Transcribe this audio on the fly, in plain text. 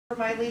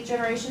My lead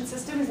generation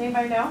system, does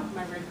anybody know?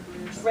 My Red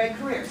Careers. Red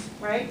Careers,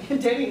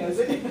 right? Danny knows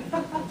it.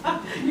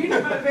 You know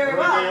it very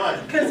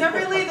well, because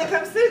every lead that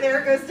comes through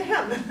there goes to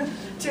him,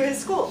 to his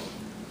school.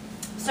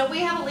 So we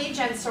have a lead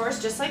gen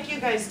source, just like you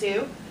guys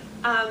do,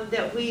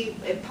 that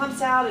it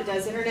pumps out, it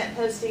does internet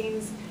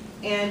postings,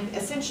 and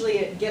essentially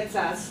it gets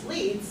us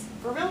leads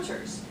for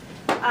realtors.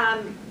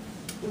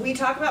 We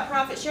talk about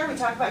profit share, we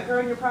talk about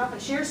growing your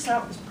profit share.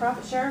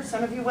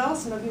 Some of you will,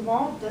 some of you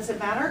won't, doesn't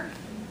matter.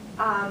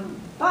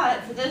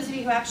 But for those of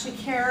you who actually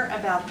care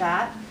about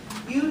that,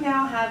 you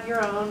now have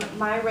your own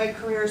My Red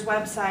Careers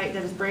website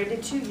that is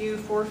branded to you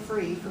for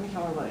free from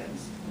Keller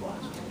Williams.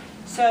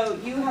 So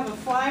you have a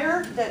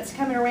flyer that's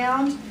coming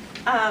around.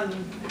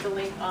 The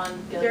link on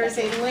There's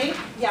a link.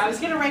 Yeah, I was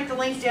going to write the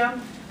link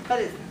down, but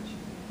it's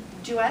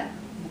Duet?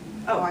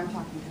 Oh, I'm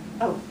talking to him.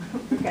 Oh,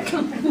 okay.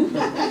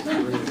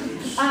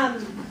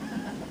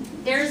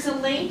 There's a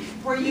link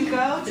where you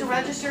go to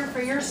register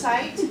for your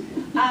site.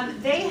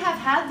 They have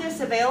had this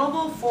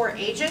available for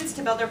agents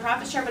to build their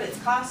profit share, but it's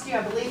cost you,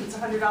 I believe it's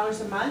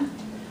 $100 a month.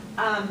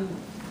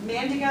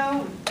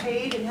 Mandigo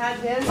paid and had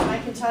his, and I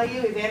can tell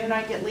you, Evan and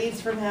I get leads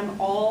from him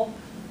all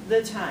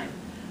the time.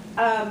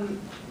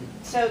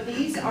 So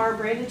these are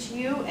branded to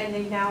you, and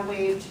they've now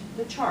waived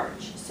the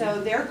charge.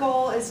 So their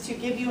goal is to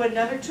give you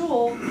another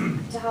tool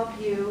to help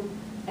you,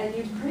 and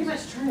you pretty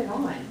much turn it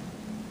on.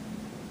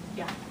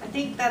 Yeah, I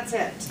think that's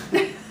it.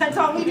 That's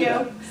all we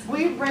do.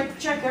 We write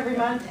the check every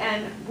month,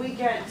 and we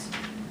get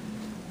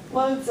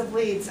loads of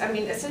leads. I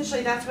mean,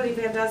 essentially, that's what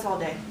Evan does all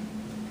day,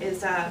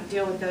 is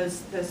deal with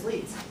those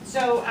leads.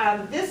 So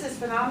this is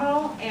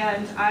phenomenal,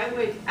 and I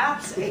would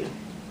absolutely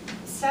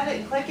set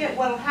it and click it.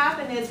 What will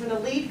happen is when a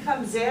lead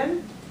comes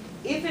in,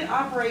 if it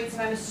operates,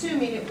 and I'm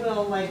assuming it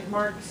will, like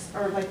Mark's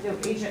or like the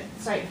agent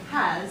site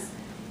has,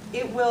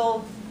 it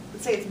will.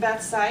 Let's say it's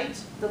Beth's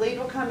site. The lead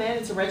will come in.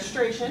 It's a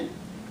registration.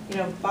 You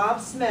know, Bob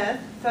Smith,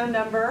 phone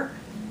number,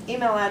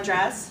 email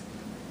address.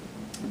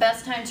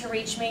 Best time to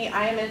reach me.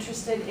 I am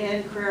interested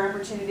in career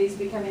opportunities,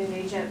 becoming an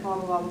agent, blah,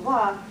 blah, blah, blah,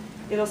 blah.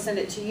 It'll send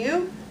it to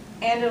you,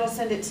 and it'll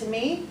send it to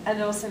me, and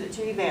it'll send it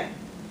to Evan.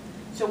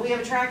 So we have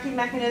a tracking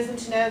mechanism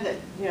to know that,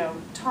 you know,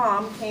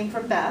 Tom came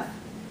from Beth,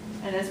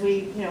 and as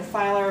we, you know,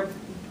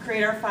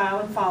 create our file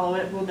and follow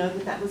it, we'll know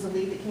that that was a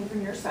lead that came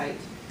from your site.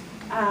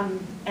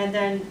 And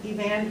then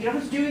Evan, you don't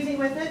have to do anything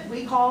with it.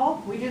 We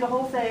call, we do the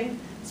whole thing.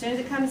 As soon as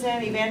it comes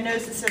in, Evan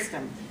knows the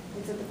system.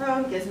 Picks up the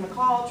phone, gives him a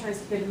call, tries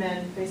to get him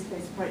in,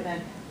 face-to-face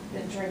appointment,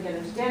 then try and get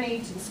him to Denny,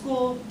 to the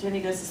school.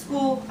 Denny goes to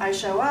school, I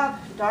show up,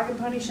 dog and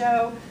pony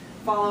show,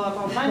 follow up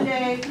on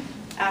Monday.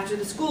 After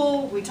the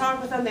school, we talk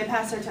with them, they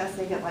pass their test,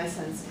 they get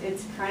licensed.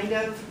 It's kind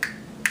of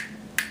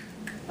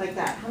like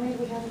that. How many do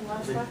we have in the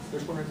last class?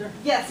 There's one right there.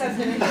 Yes, that's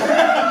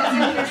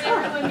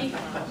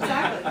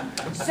exactly.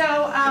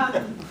 So,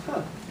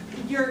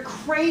 you're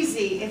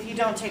crazy if you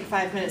don't take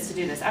 5 minutes to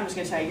do this. I'm just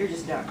going to tell you, you're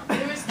just done.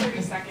 It was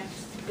 30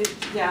 seconds.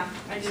 Yeah.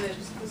 I did it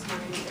just this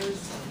morning. It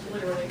was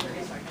literally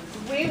 30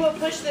 seconds. We will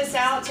push this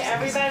out to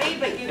everybody,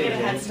 but you get a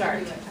head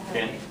start.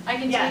 I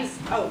can tell you. Yes.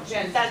 Oh,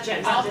 Jen. That's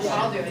Jen. I'll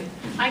do it.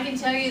 I can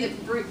tell you that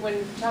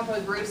when talking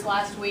with Bruce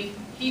last week,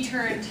 he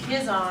turned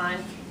his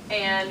on,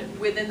 and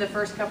within the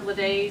first couple of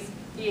days,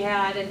 he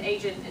had an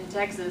agent in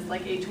Texas,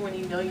 like a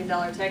 $20 million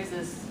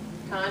Texas,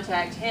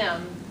 contact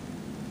him.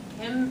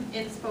 Him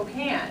in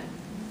Spokane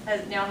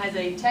now has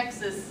a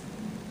Texas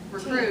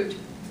recruit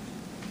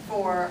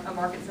for a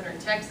market center in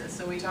Texas.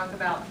 So we talk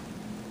about,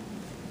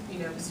 you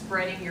know,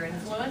 spreading your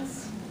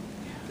influence.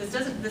 This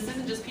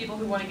isn't just people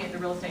who want to get into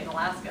real estate in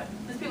Alaska.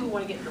 This is people who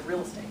want to get into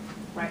real estate.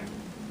 Right.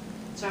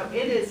 So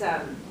it is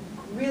a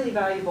really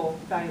valuable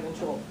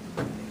tool.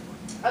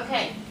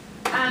 Okay.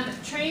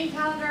 Training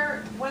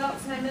calendar. What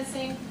else am I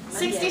missing?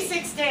 Monday.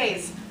 66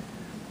 days.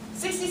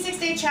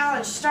 66-day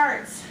challenge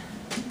starts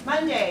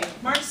Monday,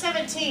 March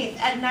 17th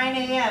at 9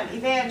 a.m.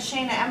 Evan,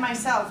 Shayna, and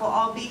myself will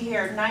all be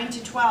here 9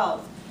 to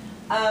 12.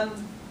 How do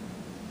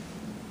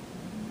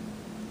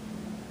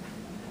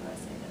I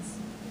say this?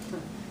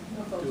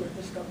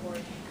 Just go for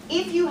it.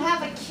 If you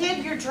have a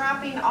kid you're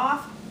dropping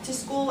off to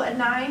school at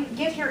 9,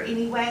 get here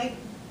anyway.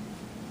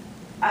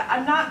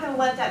 I'm not going to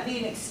let that be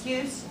an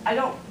excuse. I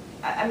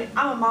mean,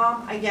 I'm a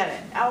mom, I get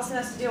it. Allison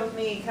has to deal with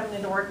me coming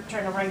into work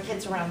trying to run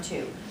kids around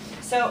too.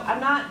 So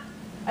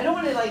I don't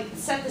want to like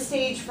set the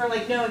stage for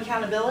like no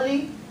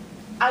accountability.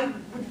 I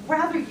would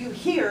rather you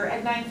here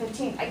at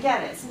 9:15. I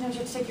get it. Sometimes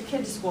you have to take your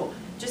kid to school.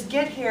 Just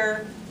get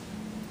here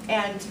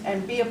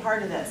and be a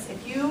part of this.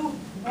 If you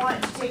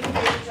want to take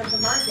advantage of the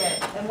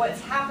market and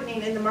what's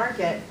happening in the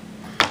market,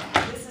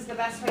 this is the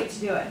best way to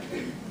do it.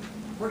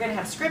 We're going to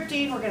have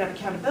scripting. We're going to have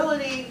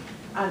accountability.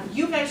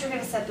 You guys are going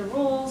to set the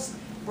rules.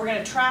 We're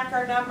going to track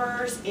our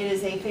numbers. It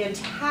is a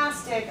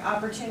fantastic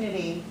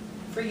opportunity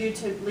for you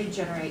to lead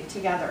generate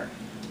together.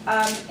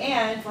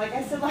 And like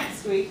I said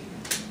last week,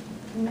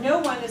 no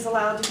one is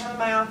allowed to come to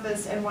my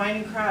office and whine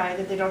and cry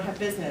that they don't have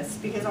business,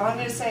 because all I'm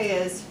going to say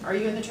is, are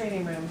you in the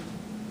training room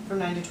from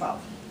 9 to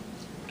 12?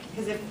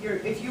 Because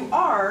if you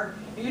are,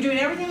 and you're doing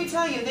everything we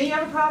tell you, and then you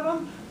have a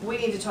problem, we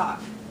need to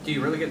talk. Do you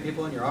really get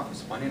people in your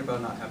office whining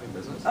about not having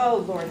business?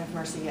 Oh, Lord have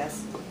mercy,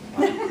 yes.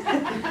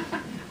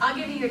 I'll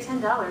give you your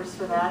 $10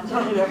 for that.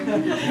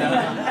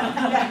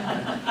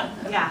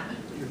 Yeah.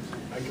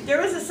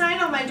 There was a sign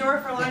on my door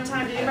for a long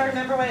time. Did anybody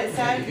remember what it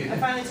said? I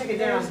finally took it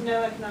There is down.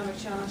 no economic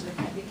challenge that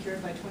can't be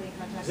cured by 20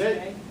 contacts a Is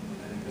day.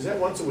 Is that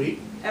once a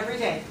week? Every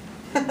day.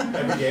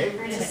 Every day?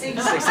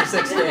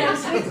 66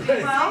 days.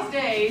 Well,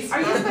 days. are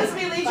you supposed to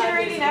be lead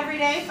generating every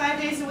day, 5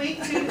 days a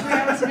week, 2 to 3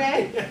 hours a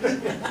day?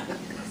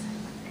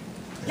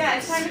 Yeah,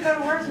 it's time to go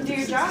to work and do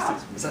your job.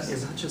 Is that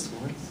just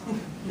once?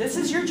 This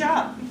is your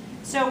job.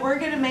 So we're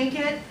gonna make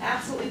it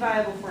absolutely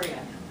viable for you.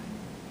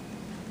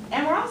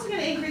 And we're also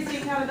gonna increase the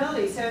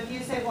accountability. So if you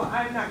say, well,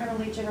 I'm not gonna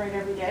lead generate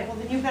every day, well,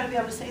 then you've gotta be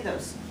able to say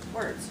those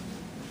words.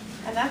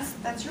 And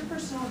that's your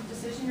personal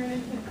decision. You're an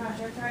independent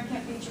contractor. I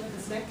can't beat you with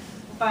a stick,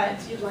 but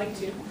You'd like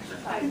to.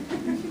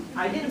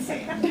 I didn't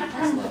say it.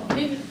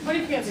 What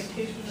if you have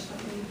vacation or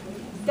something?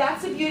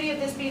 That's the beauty of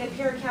this being a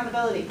peer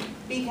accountability,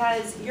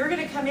 because you're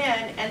gonna come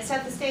in and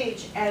set the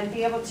stage and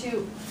be able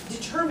to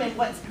determine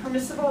what's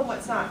permissible and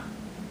what's not.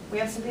 We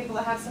have some people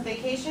that have some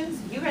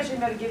vacations. You guys are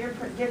gonna give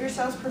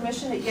yourselves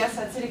permission that yes,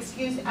 that's an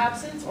excused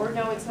absence, or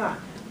no, it's not.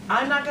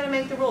 I'm not gonna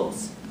make the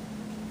rules.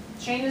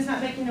 Shane is not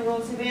making the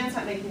rules, Evan's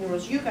not making the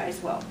rules, you guys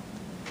will.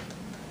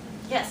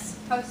 Yes?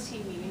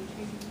 Post-team meeting.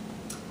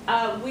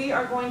 We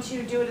are going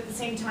to do it at the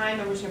same time,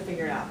 and we're just gonna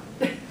figure it out.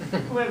 We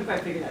haven't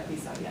quite figured that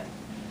piece out yet,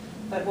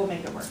 but we'll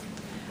make it work.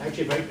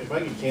 Actually, if I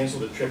could cancel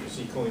the trip to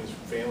see Colleen's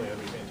family,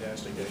 that'd be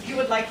fantastic. You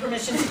would like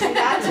permission to do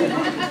that?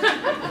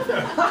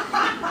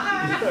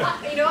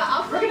 You know what,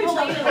 I'll We're gonna pull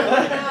tell it. you.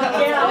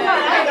 Yeah, I'm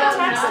gonna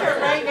text her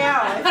right now.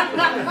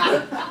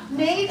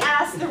 Nate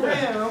asked the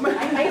room.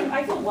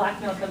 I feel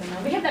blackmail coming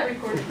on. We have that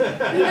recorded.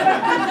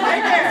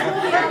 Right there.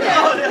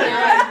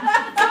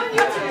 It's on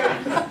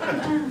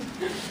YouTube.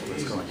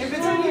 If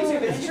it's on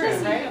YouTube, it's true,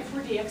 right?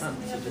 4DX,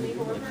 something up in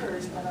Eagle River, or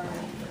is that all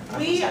right?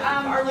 We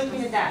are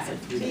looking at that.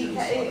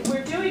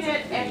 We're doing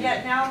it, and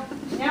yet now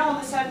all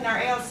of a sudden our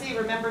ALC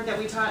remembered that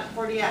we taught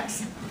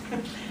 40X.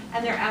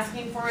 And they're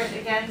asking for it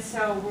again,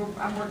 so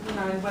I'm working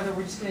on whether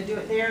we're just gonna do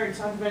it there and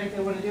talk about if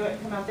they wanna do it,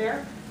 come out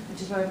there,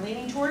 which is what I'm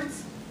leaning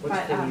towards. What's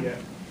But, 40?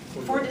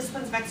 4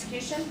 disciplines of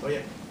execution. Oh,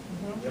 yeah.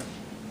 Yep.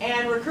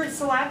 And recruit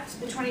select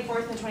the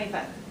 24th and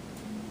 25th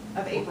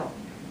of April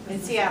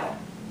in Seattle.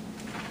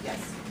 Yes.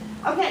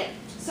 Okay,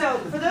 so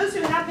for those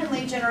who have been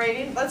lead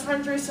generating, let's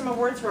run through some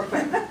awards real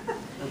quick.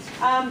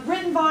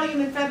 Written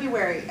volume in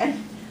February, and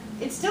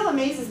it still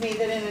amazes me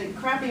that in a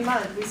crappy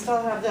month, we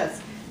still have this.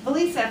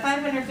 Belisa,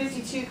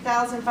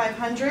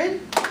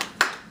 552,500.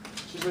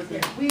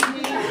 We've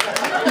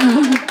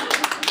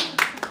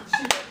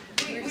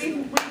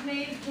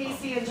made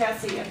Casey and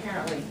Jesse,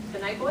 apparently. The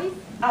Night Boys?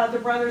 The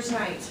Brothers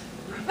Night.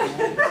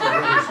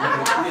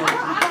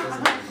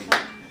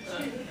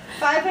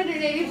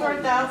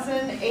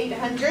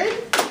 584,800.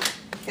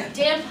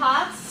 Dan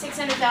Potts,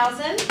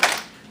 600,000.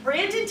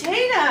 Brandon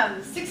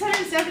Tatum,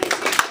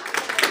 672,000.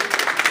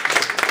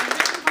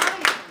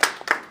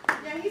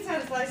 Yeah, he's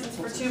had his license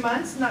for 2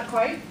 months, not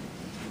quite.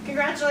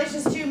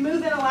 Congratulations to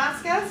Move in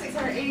Alaska,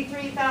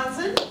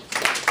 683,000.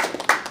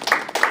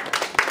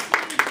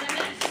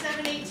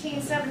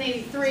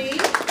 718,783.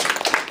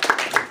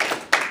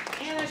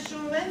 Anna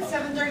Schulman,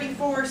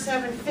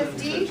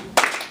 734,750.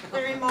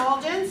 Larry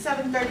Malden,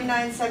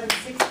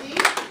 739,760.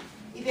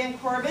 Evan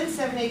Corbin,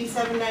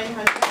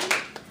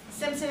 787,900.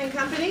 Simpson and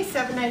Company,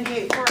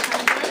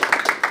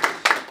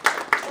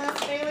 798,400. Les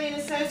Bailey and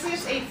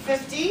Associates,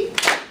 850.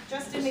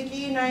 Justin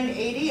McGee,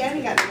 980, and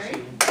he got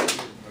married.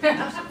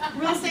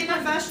 Real Estate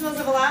Professionals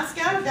of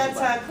Alaska, that's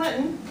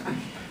Clinton.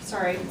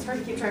 Sorry, it's hard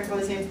to keep track of all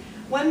these names.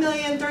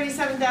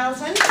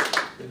 1,037,000.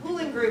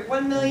 Hoolan Group,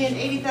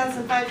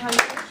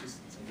 1,080,500.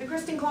 The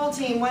Kristen Cole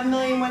Team,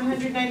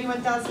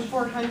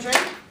 1,191,400.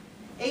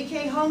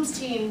 AK Homes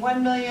Team,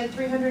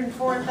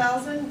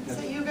 1,304,000. Is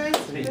that you guys?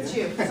 That's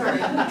you,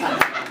 sorry.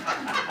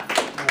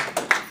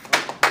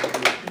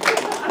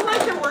 I'm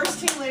like the worst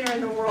team leader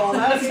in the world.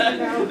 I don't even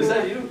know. Is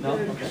that you? No?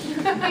 Okay.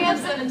 We have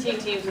 17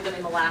 teams with them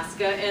in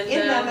Alaska, and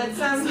In them, it's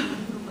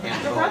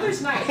the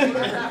Brothers Night.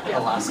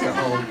 Alaska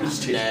home is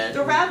dead.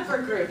 The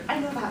Radford Group, I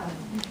know that one.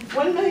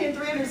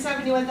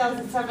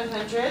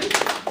 1,371,700.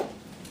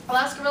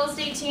 Alaska Real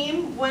Estate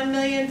Team,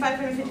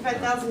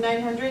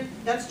 1,555,900.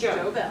 That's Joe.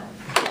 Joe Bell.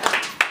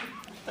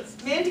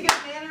 Mandigo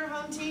Manor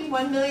Home Team,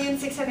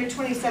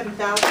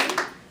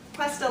 1,627,000.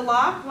 Cuesta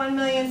Lock,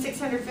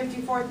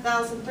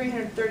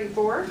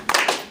 1,654,334.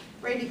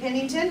 Randy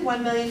Pennington,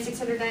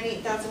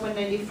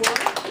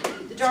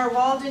 1,698,194. The Dar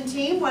Walden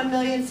Team,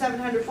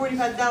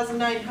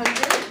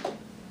 1,745,900.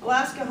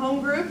 Alaska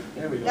Home Group,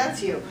 There we go.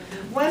 that's you,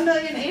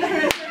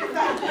 1,835,900.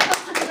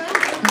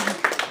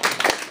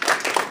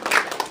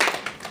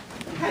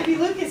 Cybie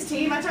Lucas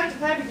Team, I talked to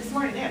Cybie this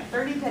morning, they have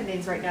 30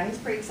 pendings right now, he's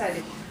pretty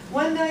excited.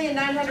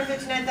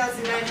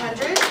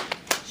 1,959,900.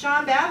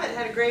 Sean Babbitt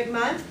had a great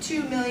month,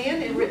 2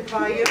 million in written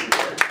volume.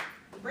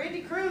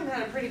 Brandy Kroom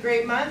had a pretty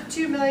great month,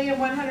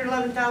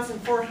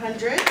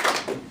 2,111,400.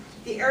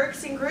 The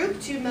Erickson Group,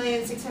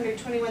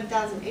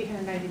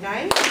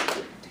 2,621,899.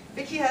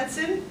 Vicki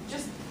Hudson,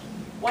 just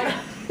Why not?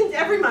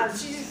 every month,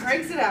 she just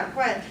cranks it out,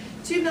 quiet.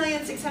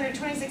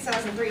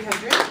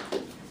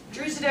 2,626,300.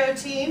 Drew Zado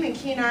team in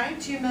Kenai,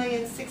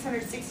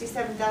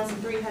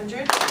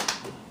 2,667,300.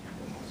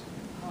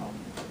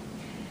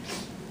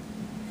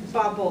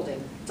 Bob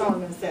Bolding, that's all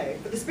I'm gonna say.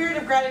 For the spirit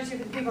of gratitude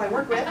for the people I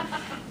work with,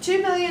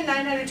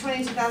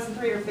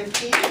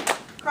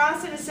 2,922,315.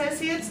 Cross and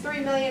Associates,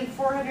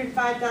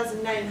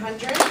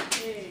 3,405,900.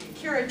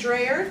 Kira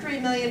Dreyer,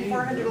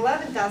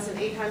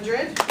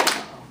 3,411,800.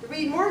 The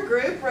Reed Moore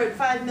Group wrote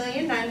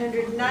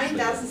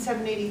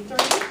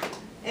 5,909,783.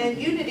 And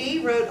Unity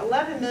wrote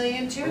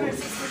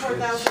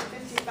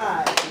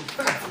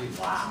 11,264,055.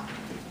 Wow.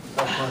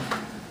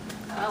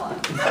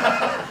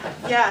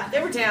 Yeah, they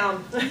were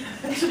down.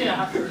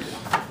 Yeah.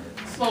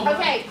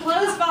 Okay,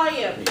 closed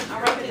volume.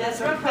 I'll run through this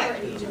real quick.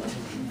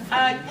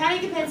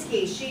 Patty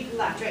Kapinski, she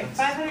left, right?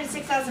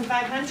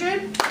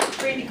 506,500.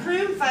 Brandy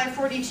Kroom,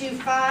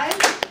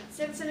 542,500.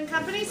 Simpson and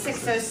Company,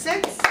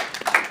 606.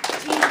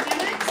 Team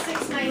Dimmick,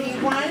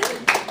 691.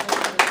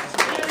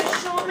 Dennis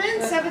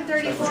Schulman,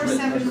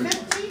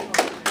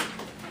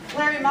 734,750.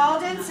 Larry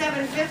Malden,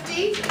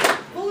 750.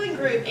 Bowling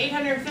Group,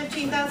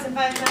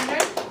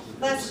 815,500.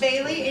 Les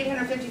Bailey,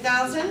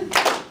 850,000.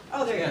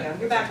 Oh, there you go.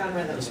 You're back on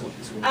rhythm.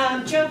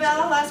 Joe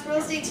Bell, Last Real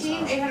Estate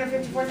Team,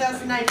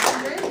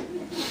 854,900.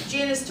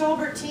 Janice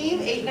Tolbert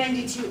Team,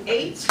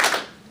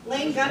 892,800.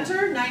 Lane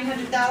Gunter,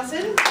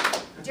 900,000.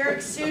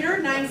 Derek Suter,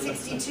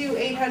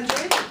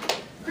 962,800.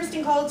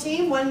 Kristen Cole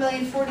Team,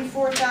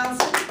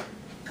 1,044,000.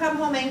 Come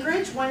Home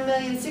Anchorage,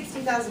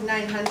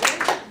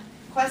 1,060,900.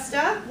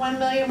 Cuesta,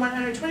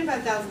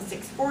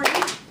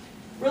 1,125,640.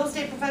 Real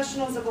Estate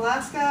Professionals of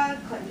Alaska,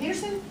 Clinton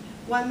Peterson,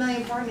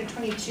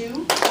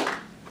 1,422,000.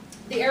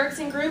 The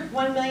Erickson Group,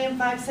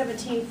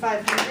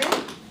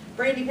 1,517,500.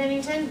 Brandy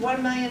Pennington,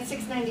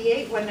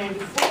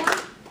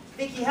 1,698,194.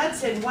 Vicki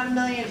Hudson,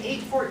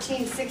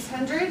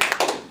 1,814,600.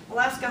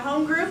 Alaska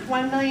Home Group,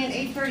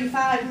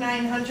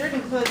 1,835,900,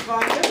 includes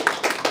volume.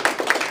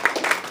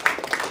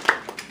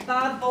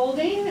 Bob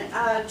Bolding,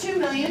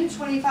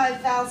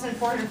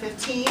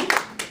 2,025,415.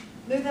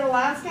 Move in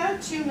Alaska,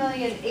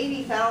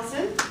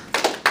 2,080,000.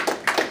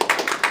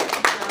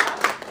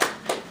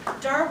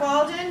 Dar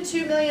Walden,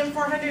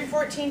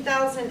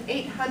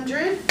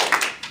 2,414,800.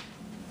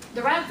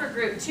 The Radford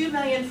Group,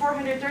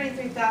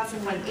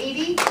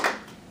 2,433,180.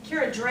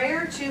 Kira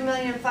Dreyer,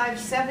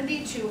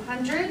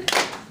 2,570,200.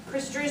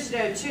 Chris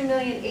Drusdo,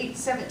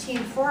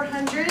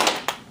 2,817,400.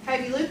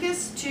 Heidi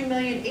Lucas,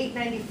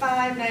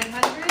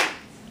 2,895,900.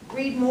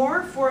 Reed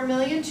Moore,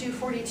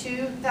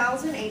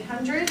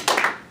 4,242,800.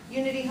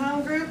 Unity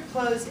Home Group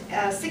closed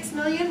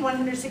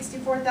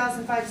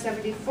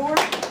 6,164,574.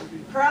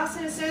 Cross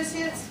and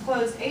Associates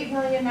closed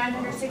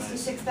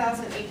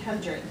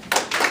 8,966,800.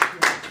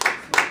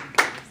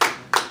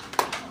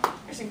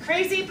 There's some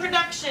crazy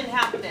production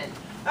happening.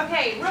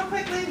 Okay, real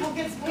quickly, we'll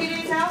get some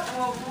paydays out and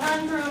we'll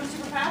run through them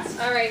super fast.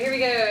 All right, here we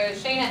go.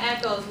 Shayna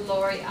Eccles,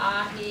 Lori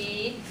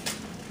Ahi,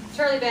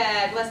 Charlie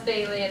Bagg, Les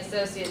Bailey and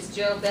Associates,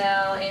 Joe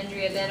Bell,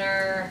 Andrea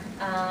Denner,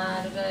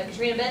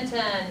 Katrina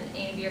Benton,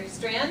 Amy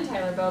Bjerkstrand,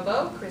 Tyler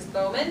Bobo, Chris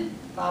Bowman,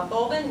 Bob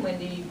Bolvin,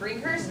 Wendy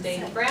Brinkhurst,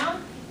 Dave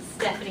Brown,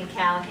 Stephanie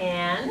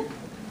Callahan.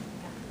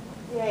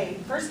 Yay,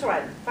 first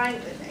one.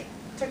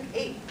 Took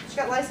 8, she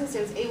got licensed,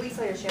 it was 8 weeks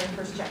later she had her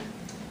first check.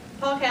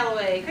 Paul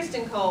Calloway,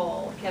 Kristen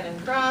Cole, Kevin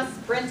Cross,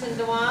 Brenton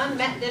Dewan,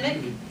 Matt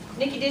Dimmick,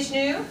 Nikki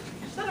Dishnu.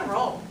 She's on a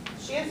roll.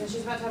 She is, and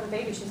she's about to have a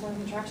baby. She's learning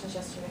contractions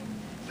yesterday.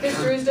 Chris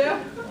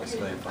Drusdo. Just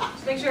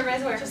make sure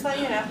everybody's aware. Just let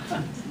you know.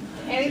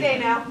 Any day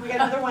now. We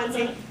got another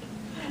onesie.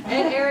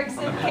 Ed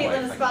Erickson,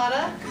 Caitlin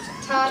Espada,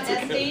 Todd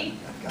Esty,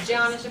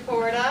 John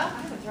Shaporta.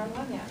 I haven't thrown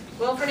one yet.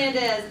 Will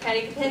Fernandez,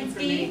 Patty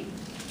Kapinski,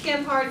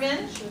 Kim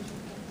Hardman,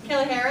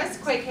 Kelly Harris,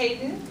 Quake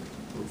Hayden,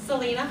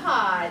 Selena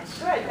Hodge.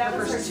 Good, that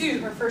was First two.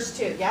 her first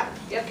two, yep.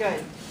 Yep,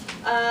 good.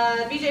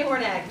 BJ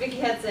Hornack, Vicki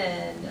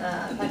Hudson,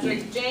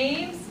 Patrick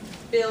James,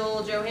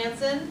 Bill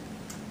Johansson,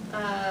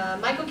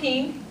 Michael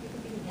King.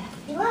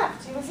 He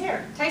left, he was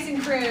here.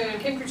 Tyson Kroon,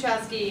 Kim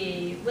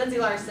Kruchowski, Lindsay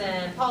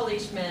Larson, Paul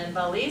Leishman,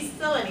 Valise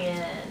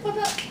Selenian.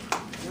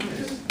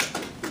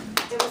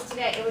 It was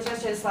today, it was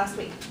yesterday, this last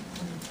week.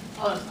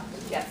 Oh, that's fine.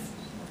 Yes.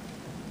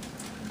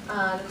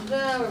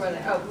 Where was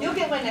it? Oh, You'll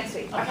get one next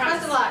week. I best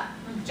promise. of luck.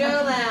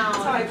 Joe That's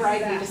how I Lowndes,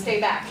 bribe you to stay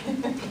back.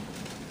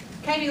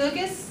 Katie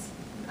Lucas,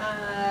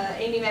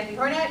 Amy Mackie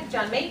Hornack,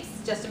 John Mapes,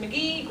 Justin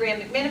McGee,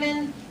 Graham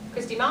McMenamin,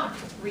 Christy Mock,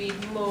 Reed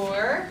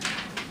Moore,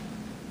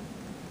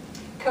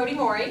 Cody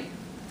Morey,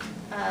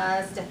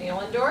 Stephanie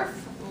Ollendorf,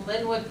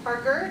 Linwood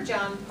Parker,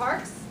 John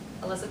Parks,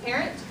 Alyssa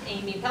Parent,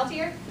 Amy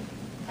Peltier,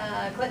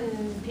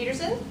 Clinton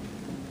Peterson,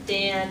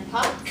 Dan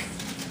Potts,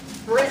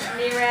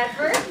 Brittany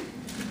Radford,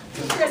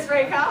 Chris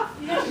Rakoff,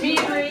 me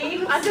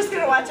Reed, I'm just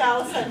gonna watch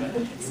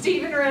Allison.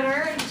 Stephen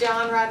Renner,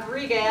 John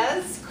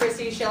Rodriguez,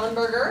 Chrissy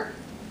Schellenberger.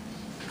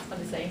 It's fun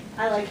to say.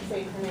 I like to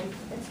say her name,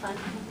 it's fun.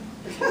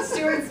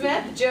 Stuart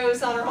Smith, Joe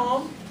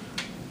Sonnerholm.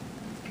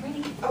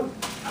 Oh,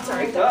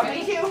 sorry, Oh.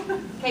 thank you.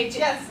 Hey,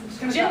 Yes.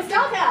 Jim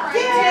Stelka.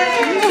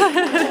 Yay!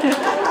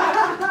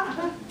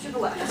 the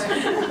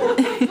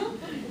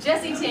left.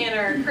 Jesse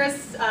Tanner,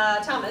 Chris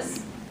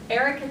Thomas,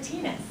 Erica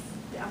Tinas.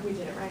 Yeah, we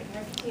did it right,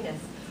 Erica Tinas.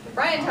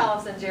 Brian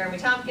Tollefson, Jeremy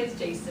Tompkins,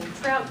 Jason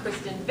Trout,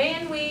 Kristen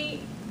Van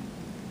Wee.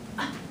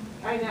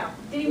 I know.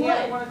 Denny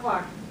Yeah, Wood. 1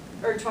 o'clock,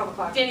 or 12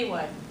 o'clock. Denny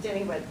Wood.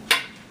 Denny Wood.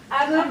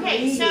 Good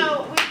Okay, reading.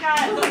 so we've got,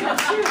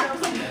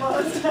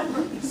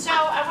 so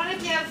I want to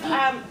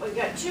give, we've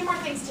got 2 more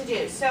things to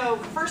do. So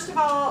first of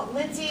all,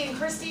 Lindsay and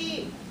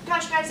Christy,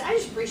 gosh guys, I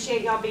just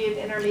appreciate y'all being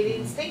in our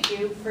meetings. Thank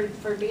you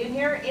for being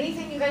here.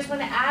 Anything you guys want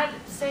to add,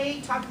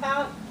 say, talk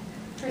about?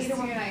 Christy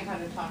and I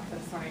had a talk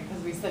this morning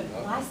because we said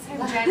last time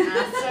Jen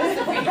asked us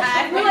if we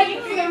had. We're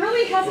like, there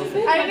really hasn't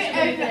been much of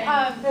And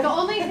anything. the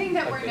only thing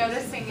that we're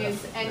noticing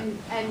is,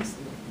 and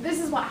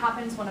this is what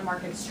happens when a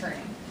market's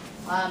turning.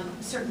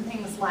 Certain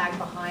things lag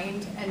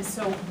behind, and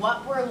so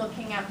what we're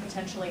looking at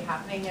potentially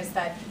happening is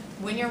that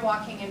when you're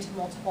walking into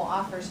multiple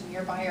offers and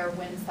your buyer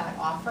wins that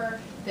offer,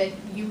 that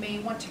you may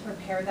want to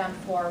prepare them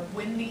for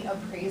when the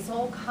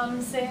appraisal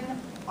comes in,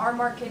 our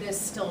market is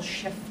still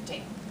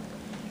shifting.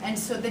 And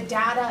so the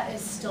data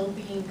is still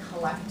being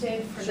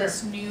collected for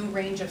this new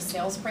range of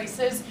sales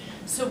prices.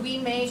 So we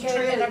may get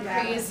an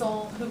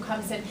appraisal who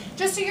comes in,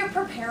 just so you're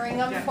preparing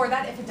them for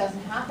that. If it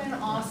doesn't happen,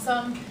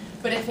 awesome.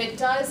 But if it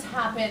does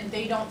happen,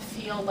 they don't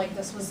feel like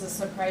this was a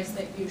surprise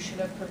that you should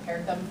have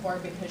prepared them for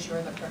because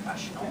you're the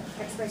professional.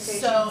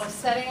 Expectations. So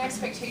setting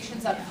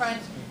expectations up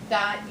front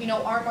that, you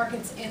know, our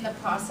market's in the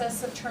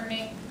process of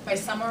turning. By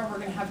summer, we're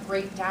gonna have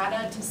great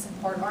data to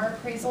support our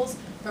appraisals.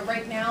 But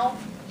right now,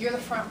 you're the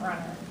front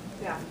runner.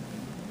 Yeah.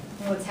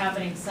 What's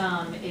happening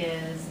some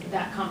is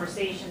that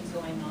conversation's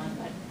going on,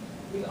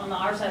 but on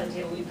our side of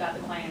the table, we've got the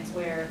clients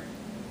where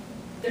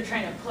they're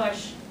trying to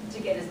push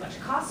to get as much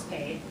cost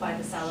paid by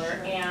the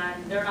seller,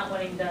 and they're not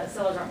wanting, the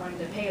sellers aren't wanting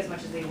to pay as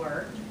much as they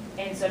were.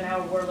 And so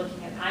now we're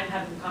looking at, I'm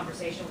having a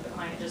conversation with a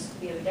client just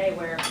the other day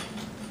where,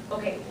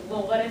 okay,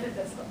 well, what if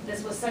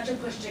this was such a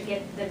push to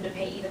get them to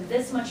pay even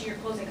this much of your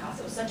closing costs,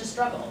 it was such a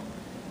struggle.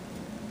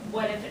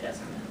 What if it does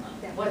come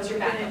in low? What's your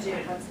backup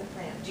plan? What's the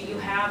plan? Do you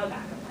have a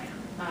backup plan?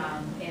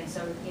 And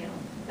so, you know,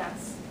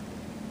 that's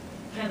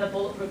kind of the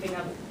bulletproofing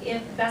of,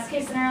 if best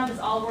case scenario, this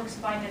all works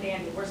fine and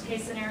dandy. Worst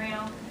case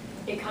scenario,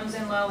 it comes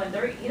in low and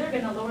they're either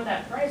gonna lower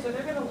that price or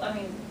they're gonna,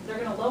 they're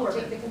gonna lower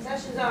Take it. the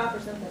concessions off or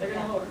something. They're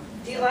gonna lower.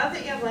 Do you love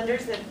that you have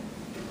lenders that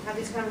have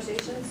these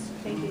conversations?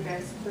 Thank you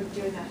guys for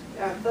doing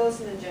that. Phyllis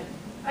and then Jen.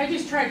 I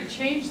just tried to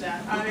change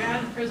that. I mean, I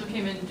had an appraisal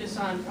came in just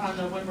on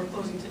the when we're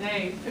closing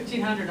today,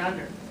 1,500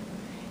 under.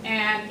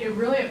 And it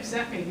really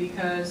upset me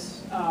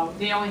because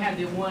they only had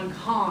the one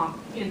comp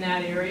in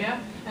that area.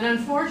 And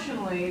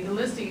unfortunately, the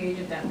listing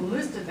agent that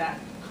listed that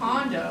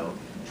condo,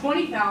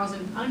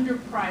 20,000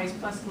 underpriced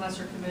plus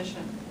lesser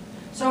commission.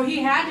 So he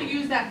had to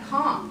use that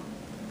comp.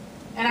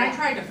 And I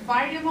tried to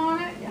fight him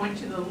on it, went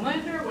to the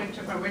lender, I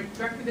went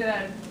directly to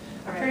that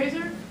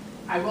appraiser.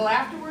 I will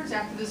afterwards,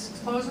 after this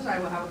closes, I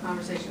will have a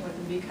conversation with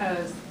him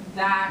because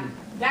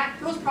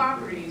those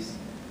properties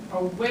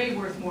are way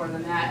worth more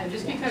than that. And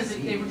just because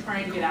they were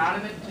trying to get out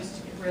of it, just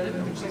to get rid of it,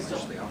 which is still.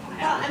 Well,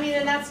 I mean,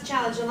 and that's a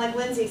challenge, and like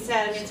Lindsay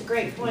said, I mean, it's a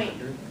great point.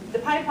 The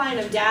pipeline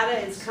of data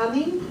is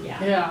coming.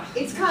 Yeah.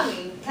 It's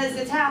coming, because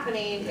it's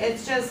happening.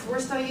 It's just, we're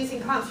still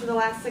using comps for the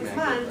last 6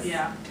 months.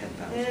 Yeah.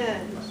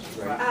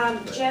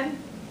 Jen?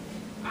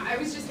 I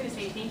was just gonna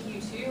say thank you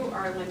to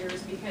our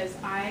lenders because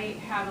I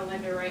have a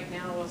lender right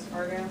now, Wells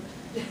Fargo,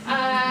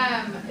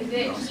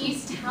 that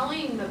he's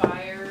telling the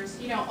buyers,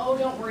 you know, oh,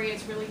 don't worry,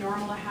 it's really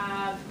normal to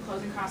have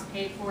closing costs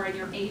paid for and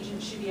your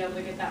agent should be able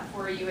to get that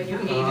for you and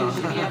your agent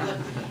should be able to,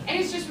 and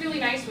it's just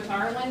really nice with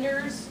our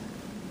lenders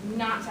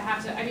not to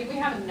have to, I mean, we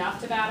have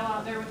enough to battle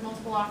out there with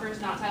multiple offers,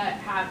 not to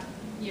have,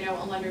 you know,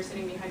 a lender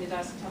sitting behind a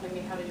desk telling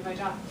me how to do my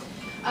job.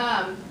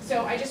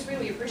 So I just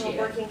really appreciate it.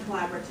 Working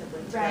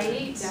collaboratively.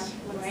 Right, Yeah.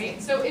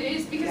 right. So it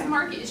is, because Yeah. the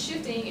market is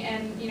shifting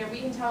and, you know, we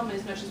can tell them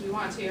as much as we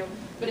want to,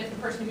 but if the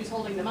person who's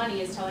holding the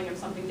money is telling them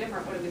something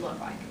different, what do we look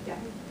like? Yeah.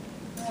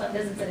 So it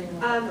doesn't set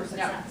anyone up for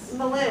success.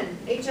 Malin,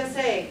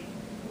 HSA,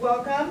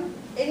 welcome.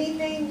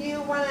 Anything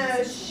you want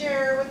to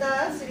share with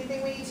us?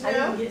 Anything we need to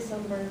know? get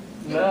sunburned.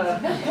 Yeah,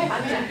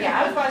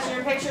 I was watching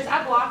your pictures.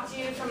 I blocked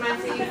you from my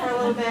feed for a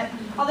little bit.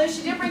 Although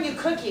she did bring you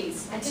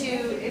cookies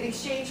in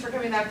exchange for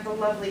coming back with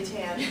a lovely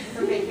tan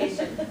for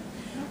vacation.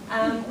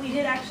 We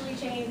did actually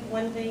change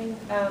one thing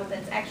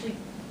that's actually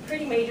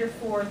pretty major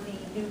for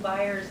the new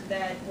buyers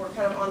that were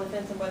kind of on the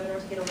fence of whether or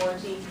not to get a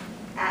warranty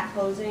at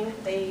closing.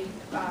 They,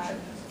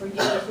 for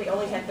years, they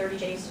only had 30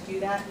 days to do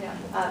that.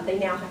 They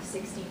now have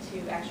 60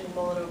 to actually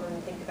mull it over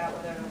and think about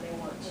whether or not they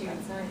want to.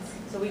 That's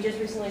nice. So we just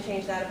recently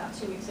changed that about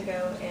 2 weeks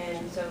ago,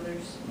 and so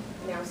there's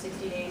now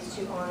 60 days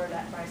to honor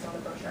that price on the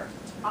brochure.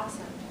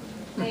 Awesome.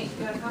 Nate,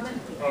 you have a comment?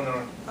 Oh, no,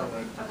 no.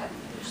 Okay.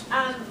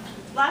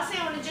 Last thing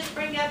I want to just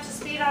bring you up to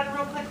speed on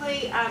real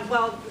quickly.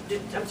 Well,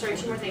 I'm sorry,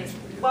 2 more things.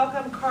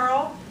 Welcome,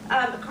 Carl.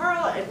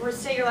 Carl,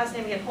 say your last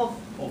name again.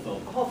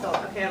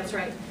 Holfeld. Okay, I was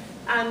right.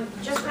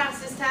 Just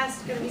passed his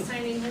test. Going to be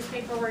signing his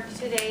paperwork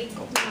today.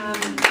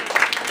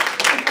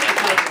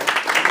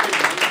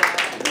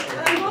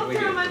 I won't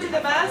throw him under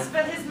the bus,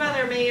 but his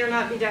mother may or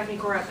not be Daphne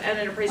Corup and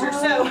an appraiser,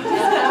 so.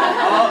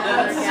 Oh,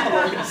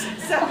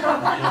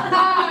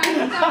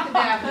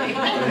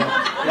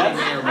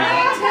 I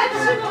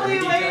intentionally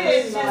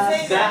waited to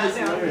say That that. is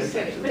No, I'm just hilarious.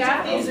 kidding. But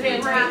Daphne's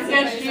fantastic.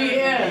 Yes, she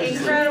is.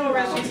 Incredible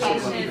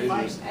reputation,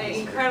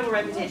 incredible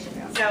reputation.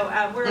 So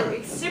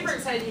we're super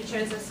excited he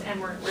chose us,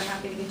 and we're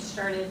happy to get you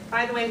started.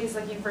 By the way, he's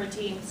looking for a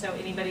team, so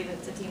anybody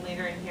that's a team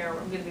leader in here,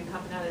 I'm gonna be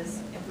pumping out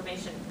his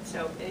information.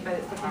 So anybody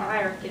that's looking to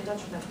hire, get in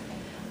touch with him.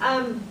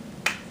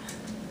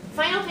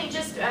 Final thing,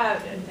 just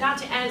not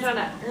to end on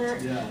a,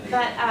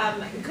 but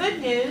good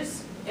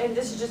news, and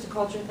this is just a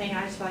culture thing,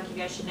 I just feel like you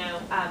guys should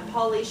know.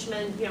 Paul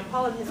Leishman, you know,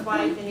 Paul and his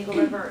wife in Eagle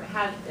River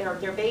had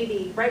their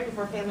baby right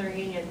before family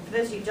reunion. For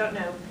those of you who don't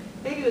know,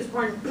 baby was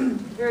born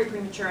very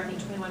premature, I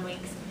think 21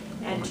 weeks,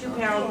 and 2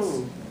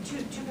 pounds, 2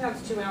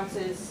 pounds, 2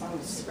 ounces,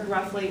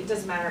 roughly, it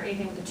doesn't matter,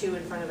 anything with a 2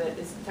 in front of it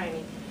is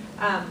tiny.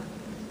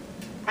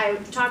 I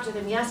talked to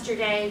them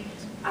yesterday.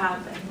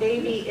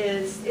 Baby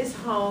is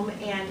home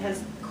and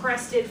has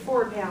crested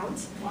 4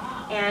 pounds.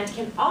 Wow. And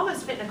can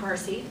almost fit in a car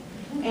seat,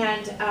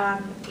 and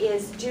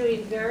is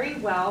doing very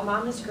well.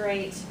 Mom is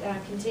great,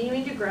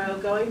 continuing to grow,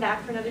 going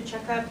back for another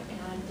checkup,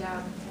 and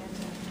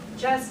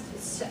just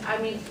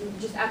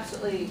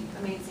absolutely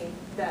amazing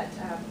that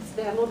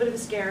they had a little bit of a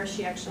scare.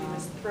 She actually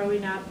was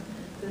throwing up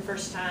for the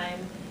first time.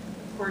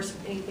 Of course,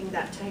 anything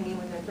that tiny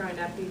when they're throwing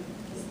up,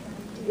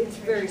 it's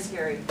very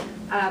scary.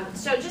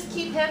 So just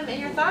keep him in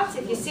your thoughts.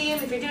 If you see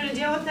him, if you're doing a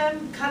deal with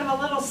him, cut him a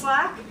little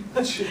slack.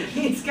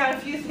 He's got a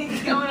few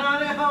things going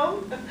on at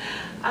home.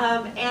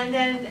 And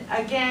then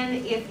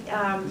again, if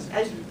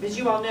as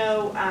you all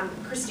know,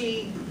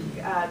 Christy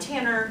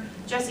Tanner,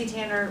 Jesse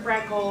Tanner,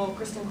 Brad Cole,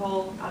 Kristen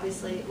Cole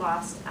obviously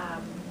lost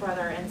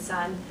brother and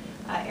son,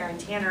 Aaron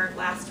Tanner,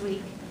 last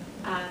week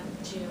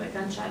to a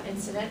gunshot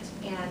incident.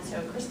 And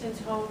so Kristen's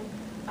home.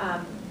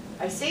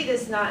 I say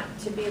this not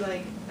to be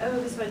like, oh,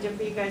 this is what I did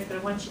for you guys, but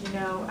I want you to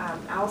know,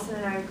 Allison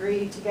and I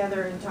agreed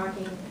together in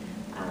talking.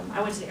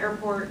 I went to the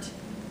airport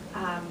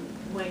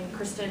when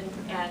Kristen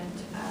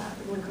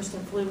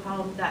flew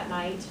home that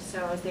night,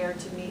 so I was there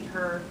to meet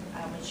her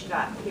when she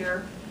got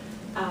here,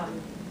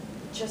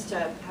 just to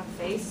have a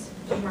face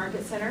to the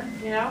Market Center,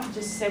 you know,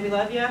 just to say we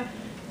love you.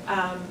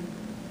 I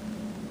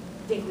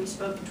think we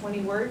spoke 20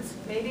 words,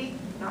 maybe,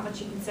 not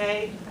much you can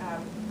say.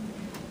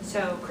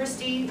 So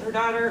Christy, her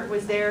daughter,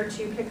 was there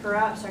to pick her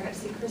up, so I got to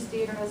see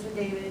Christy and her husband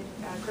David.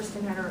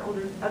 Kristen had her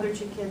other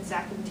 2 kids,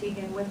 Zach and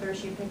Tegan, with her.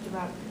 She picked them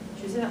up.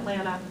 She was in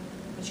Atlanta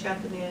when she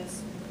got the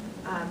news.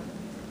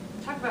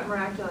 Talk about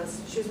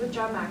miraculous. She was with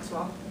John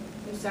Maxwell,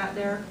 who sat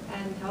there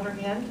and held her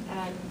hand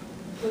and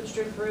coached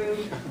her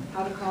through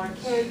how to call her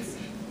kids,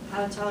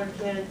 how to tell her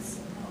kids,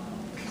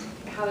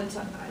 how to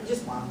tell,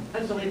 just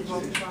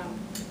unbelievable.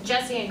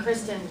 Jesse and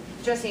Christy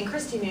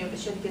knew, but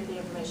she had to get the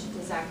information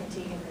to Zach and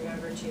Tegan, her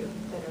younger 2,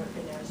 that are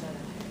in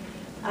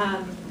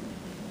Arizona.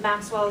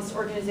 Maxwell's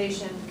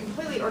organization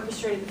completely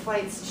orchestrated the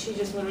flights. She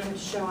just literally had to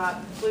show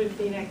up, flew to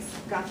Phoenix,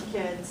 got the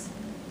kids,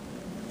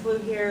 flew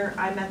here.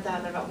 I met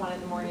them at about 1 in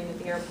the morning at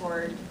the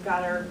airport,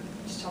 got her,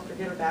 just helped her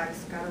get her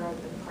bags, got her over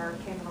in the car,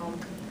 came home.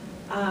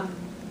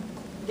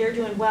 They're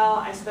doing well.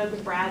 I spoke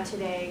with Brad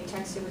today,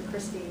 texted with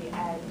Christy,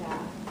 and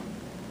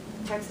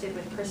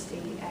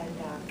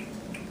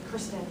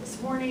Kristen this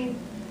morning,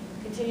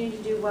 continuing to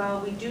do well.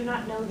 We do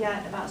not know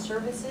yet about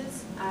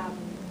services.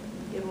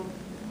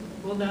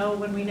 We'll know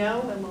when we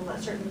know, and we'll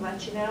certainly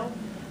let you know.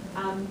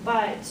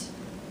 But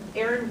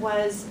Aaron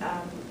was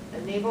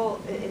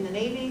in the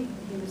Navy.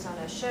 He was on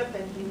a ship,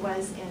 and he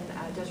was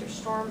in Desert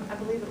Storm, I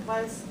believe it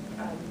was.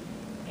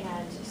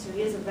 And so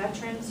he is a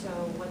veteran, so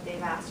what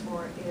they've asked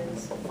for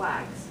is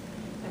flags.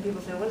 And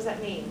people say, what does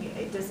that mean?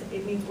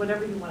 It means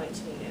whatever you want it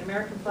to mean. An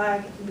American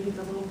flag, it can be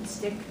the little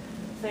stick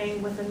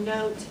thing with a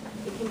note.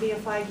 It can be a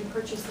flag you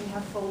purchase and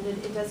have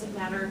folded. It doesn't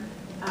matter.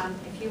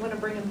 If you want to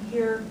bring them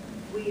here,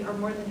 we are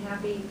more than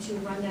happy to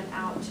run them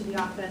out to the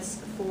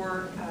office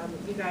for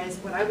you guys.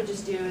 What I would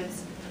just do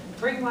is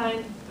bring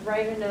one,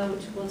 write a note,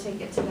 we'll take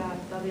it to them.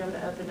 They'll be able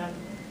to open them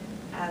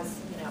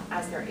as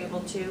they're able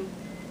to.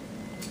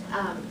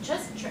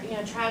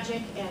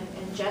 Tragic,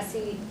 and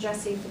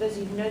Jesse, for those of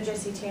you who know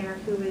Jesse Tanner,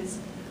 who is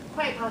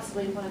quite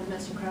possibly one of the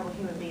most incredible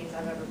human beings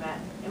I've ever met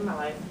in my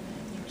life.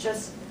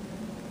 Just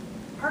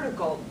heart of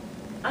gold,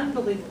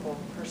 unbelievable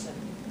person,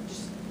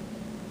 just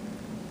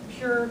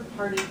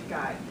pure-hearted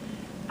guy.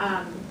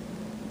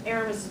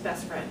 Aaron was his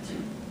best friend,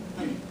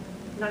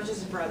 not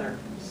just his brother,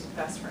 his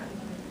best friend.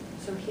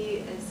 So he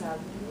is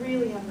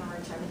really having a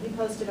hard time. And he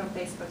posted on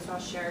Facebook, so I'll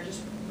share,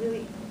 just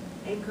really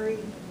angry,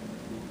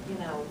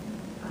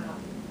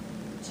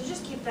 so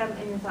just keep them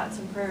in your thoughts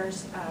and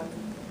prayers.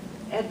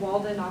 Ed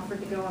Walden offered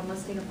to go on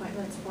listing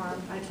appointments for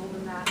him. I told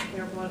him that.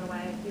 They were blown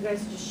away. You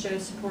guys just show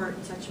support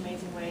in such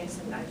amazing ways,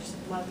 and I just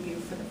love you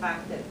for the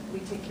fact that we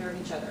take care of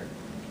each other,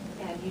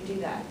 and you do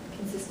that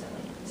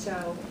consistently.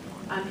 So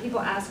people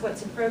ask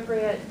what's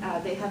appropriate.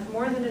 They have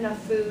more than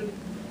enough food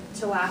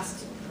to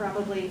last,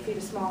 probably feed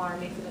a small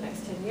army for the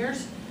next 10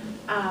 years.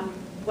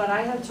 what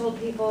I have told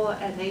people,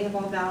 and they have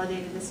all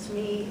validated this to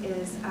me,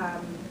 is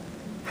a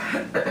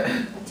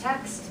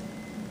text,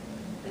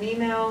 an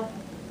email.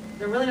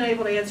 They're really not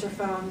able to answer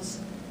phones.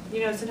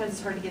 You know, sometimes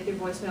it's hard to get through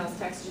voicemails,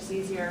 text is just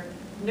easier.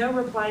 No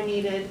reply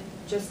needed,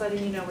 just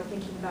letting you know we're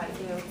thinking about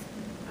you.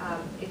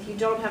 If you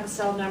don't have a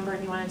cell number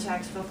and you want to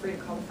text, feel free to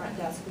call the front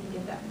desk. We can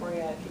get that for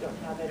you if you don't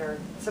have it, or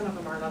some of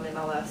them aren't on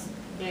MLS.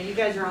 You know, you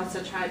guys are on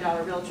such high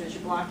dollar realtors,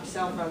 you block your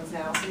cell phones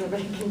now so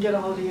nobody can get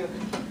a hold of you.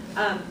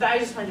 But I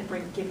just wanted to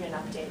give you an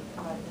update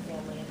on the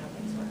family and how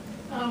things work.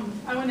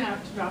 I went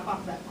out to drop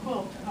off that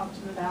quilt out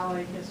to the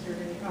valley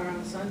yesterday, or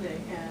on Sunday,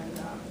 and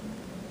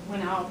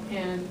went out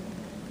and,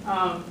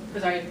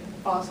 because I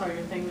saw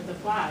your thing with the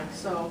flag,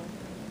 so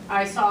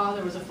I saw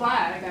there was a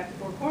flag at the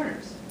four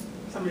corners.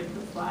 Somebody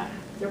put a flag.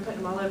 They're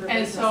putting them all over.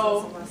 And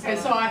so I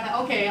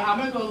thought, okay, I'm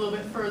gonna go a little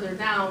bit further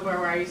down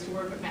where I used to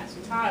work at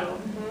Matson Tile,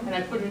 and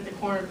I put it at the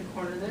corner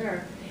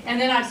there. And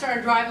then I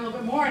started driving a little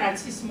bit more, and I'd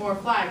see some more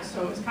flags,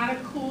 so it's kind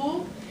of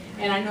cool.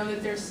 And I know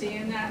that they're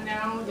seeing that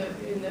now,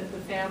 in the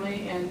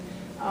family, and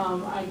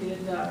I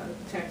did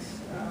text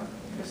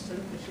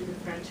Kristen, because she's a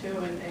friend too,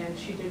 and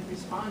she did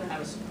respond, and I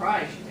was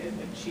surprised she did,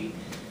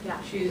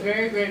 but she's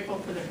very grateful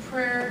for the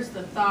prayers,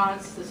 the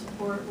thoughts, the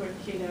support with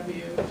KW.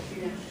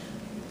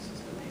 It's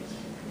just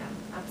amazing.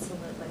 Yeah,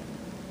 absolutely.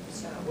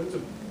 So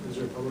Is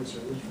there a public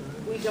service for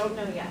that? we don't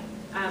know yet.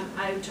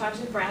 I talked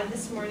to Brad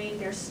this morning.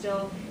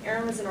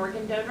 Aaron was an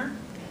organ donor,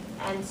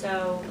 and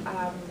so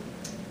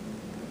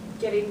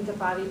getting the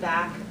body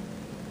back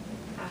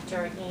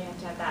after, you have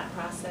to have that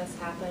process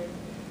happen,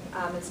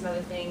 and some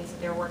other things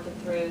they're working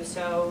through.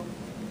 So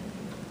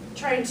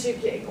trying to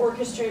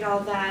orchestrate all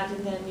that,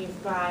 and then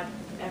you've got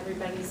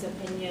everybody's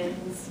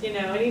opinions. You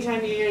know,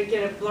 anytime you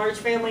get a large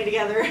family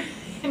together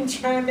and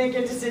try and make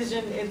a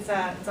decision,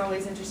 it's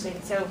always interesting.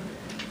 So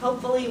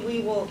hopefully we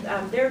will,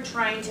 they're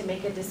trying to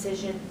make a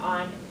decision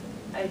on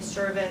a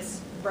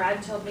service.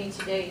 Brad told me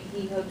today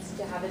he hopes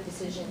to have a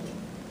decision,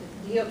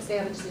 he hopes they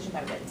have a decision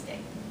by Wednesday.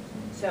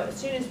 So as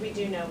soon as we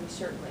do know, we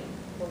certainly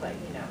will let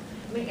you know.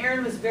 I mean,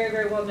 Erin was very,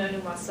 very well known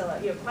in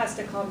Wasilla. You know,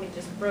 Questa called me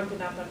just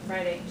broken up on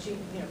Friday. She,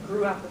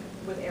 grew up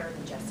with Erin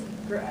and Jesse.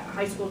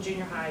 High school,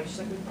 junior high. She's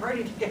like, we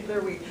partied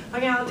together, we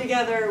hung out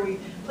together, we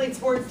played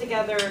sports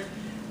together.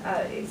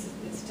 It's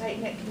a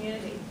tight-knit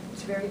community.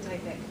 It's a very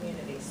tight-knit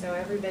community. So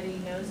everybody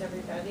knows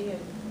everybody, and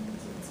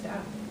it's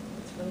tough.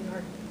 It's really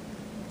hard.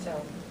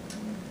 So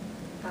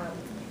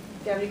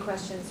if you have any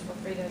questions, feel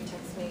free to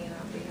text me, and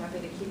I'll be happy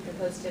to keep you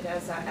posted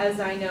as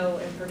I know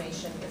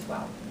information as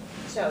well.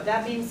 So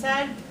that being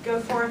said, go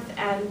forth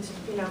and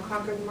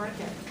conquer the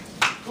market.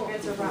 You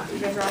guys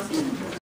are awesome.